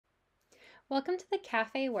Welcome to the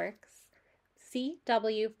Caffewerks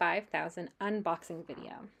CW5000 unboxing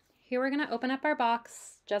video. Here we're going to open up our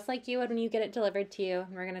box just like you would when you get it delivered to you,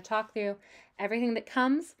 and we're going to talk through everything that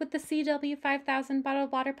comes with the CW5000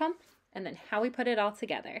 bottled water pump and then how we put it all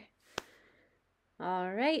together.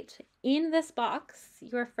 All right, in this box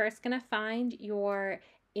you're first going to find your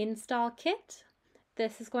install kit.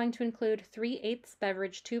 This is going to include 3/8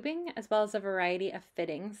 beverage tubing as well as a variety of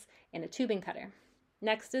fittings and a tubing cutter.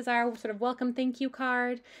 Next is our sort of welcome thank you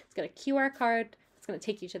card. It's got a QR card. It's going to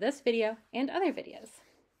take you to this video and other videos.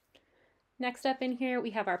 Next up in here, we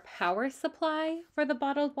have our power supply for the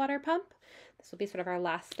bottled water pump. This will be sort of our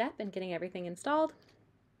last step in getting everything installed.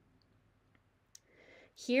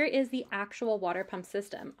 Here is the actual water pump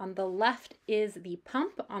system. On the left is the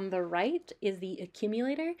pump, on the right is the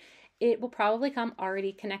accumulator. It will probably come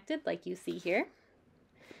already connected like you see here.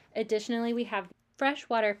 Additionally, we have fresh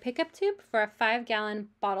water pickup tube for a 5-gallon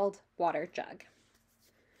bottled water jug.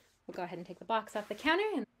 We'll go ahead and take the box off the counter,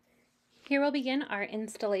 and here we'll begin our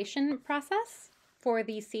installation process for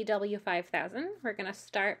the CW5000. We're going to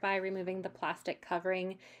start by removing the plastic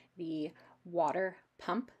covering the water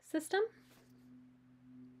pump system.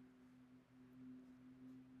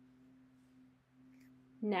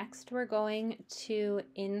 Next, we're going to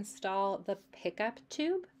install the pickup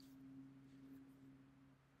tube.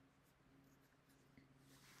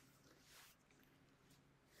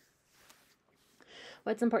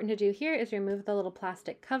 What's important to do here is remove the little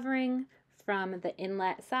plastic covering from the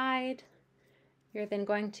inlet side. You're then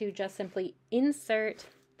going to just simply insert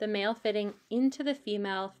the male fitting into the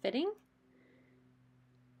female fitting.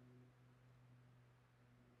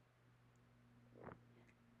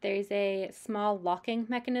 There's a small locking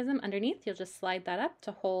mechanism underneath. You'll just slide that up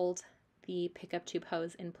to hold the pickup tube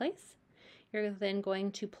hose in place. You're then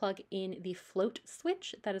going to plug in the float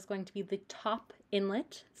switch. That is going to be the top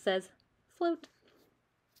inlet. It says float.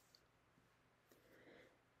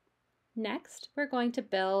 Next, we're going to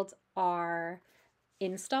build our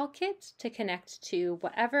install kit to connect to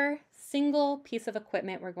whatever single piece of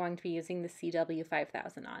equipment we're going to be using the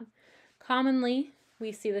CW5000 on. Commonly,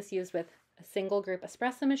 we see this used with a single group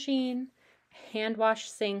espresso machine, a hand wash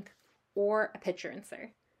sink, or a pitcher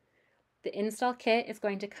rinser. The install kit is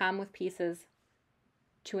going to come with pieces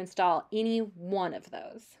to install any one of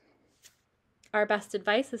those. Our best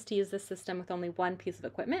advice is to use this system with only one piece of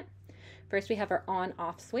equipment. First, we have our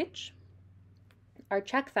on-off switch, our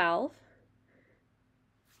check valve.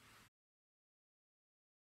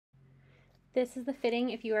 This is the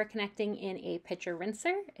fitting if you are connecting in a pitcher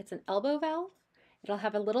rinser. It's an elbow valve. It'll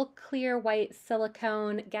have a little clear white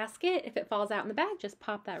silicone gasket. If it falls out in the bag, just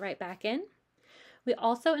pop that right back in. We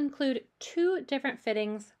also include 2 different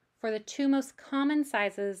fittings for the 2 most common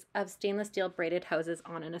sizes of stainless steel braided hoses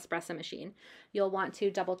on an espresso machine. You'll want to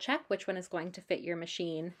double check which one is going to fit your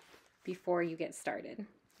machine before you get started.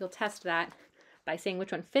 You'll test that by seeing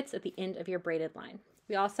which one fits at the end of your braided line.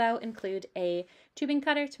 We also include a tubing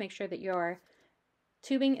cutter to make sure that your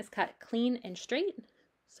tubing is cut clean and straight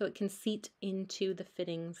so it can seat into the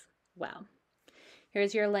fittings well.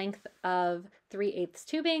 Here's your length of 3/8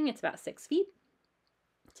 tubing. It's about 6 feet.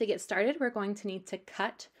 To get started, we're going to need to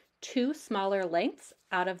cut 2 smaller lengths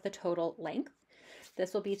out of the total length.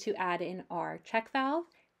 This will be to add in our check valve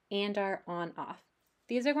and our on-off.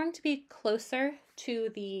 These are going to be closer to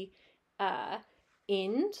the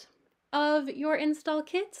end of your install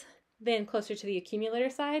kit than closer to the accumulator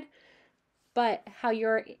side. But how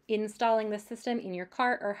you're installing the system in your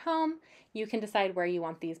cart or home, you can decide where you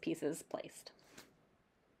want these pieces placed.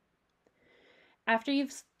 After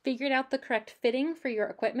you've figured out the correct fitting for your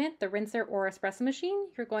equipment, the rinser or espresso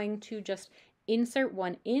machine, you're going to just insert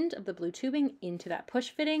one end of the blue tubing into that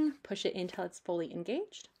push fitting, push it until it's fully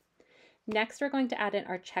engaged. Next, we're going to add in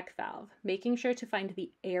our check valve, making sure to find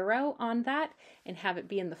the arrow on that and have it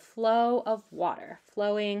be in the flow of water,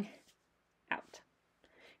 flowing out.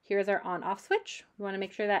 Here's our on-off switch. We want to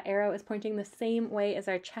make sure that arrow is pointing the same way as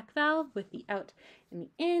our check valve with the out and the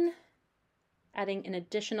in. Adding an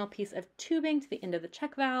additional piece of tubing to the end of the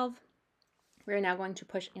check valve. We're now going to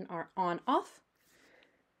push in our on-off.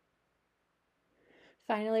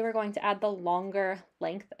 Finally, we're going to add the longer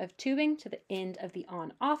length of tubing to the end of the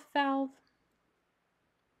on-off valve.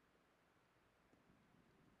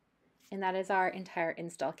 And that is our entire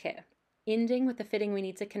install kit. Ending with the fitting we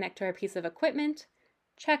need to connect to our piece of equipment,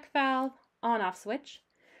 check valve, on-off switch.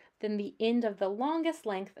 Then the end of the longest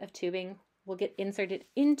length of tubing will get inserted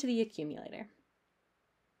into the accumulator.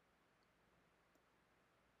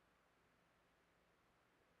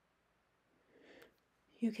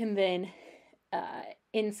 You can then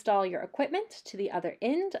install your equipment to the other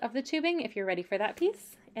end of the tubing if you're ready for that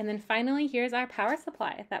piece. And then finally, here's our power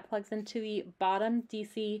supply that plugs into the bottom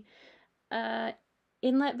DC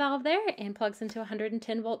inlet valve there and plugs into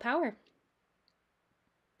 110 volt power.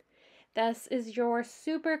 This is your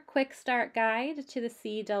super quick start guide to the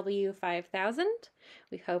CW5000.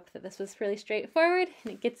 We hope that this was really straightforward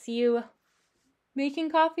and it gets you making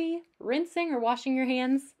coffee, rinsing, or washing your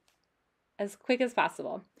hands as quick as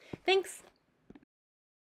possible. Thanks.